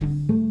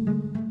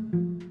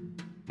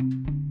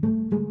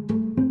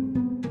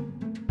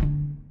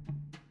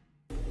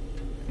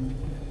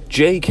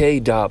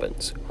J.K.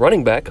 Dobbins,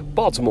 running back,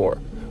 Baltimore,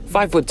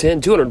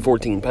 5'10",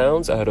 214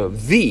 pounds, out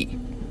of the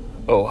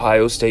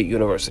Ohio State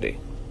University.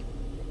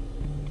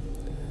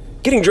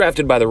 Getting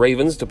drafted by the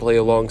Ravens to play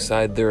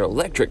alongside their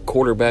electric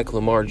quarterback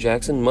Lamar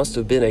Jackson must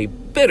have been a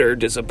bitter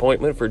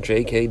disappointment for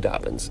J.K.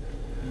 Dobbins.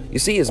 You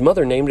see, his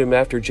mother named him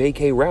after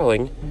J.K.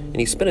 Rowling, and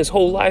he spent his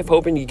whole life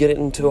hoping to get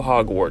into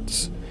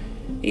Hogwarts.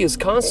 He is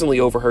constantly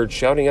overheard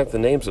shouting out the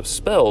names of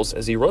spells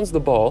as he runs the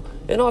ball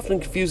and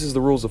often confuses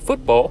the rules of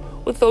football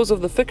with those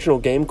of the fictional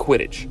game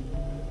Quidditch.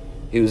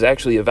 He was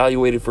actually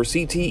evaluated for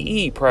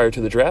CTE prior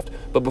to the draft,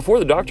 but before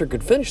the doctor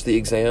could finish the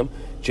exam,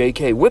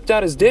 J.K. whipped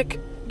out his dick,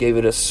 gave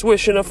it a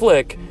swish and a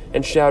flick,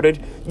 and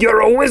shouted,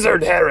 "You're a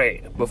wizard,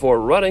 Harry!" before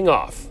running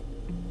off.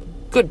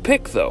 Good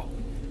pick, though.